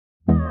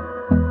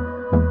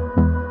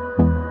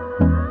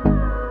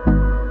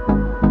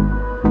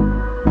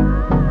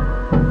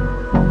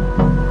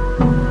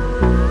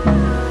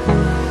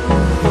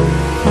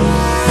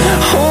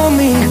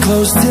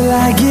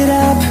get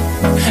up,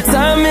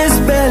 time is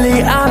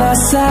barely on our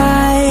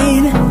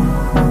side.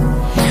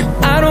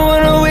 I don't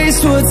wanna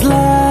waste what's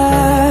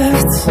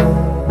left.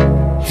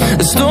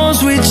 The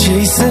storms we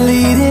chase are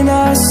leading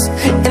us,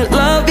 and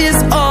love is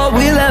all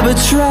we'll ever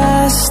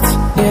trust.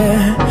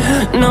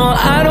 Yeah, no,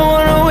 I don't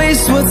wanna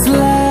waste what's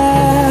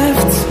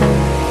left.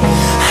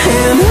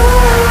 And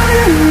on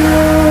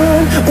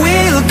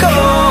we'll go,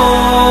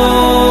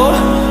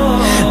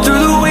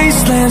 through the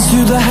wastelands,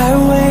 through the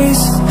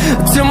highways,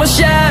 till my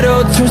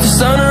shadow turns to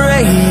sun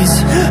rays.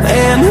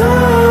 And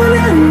on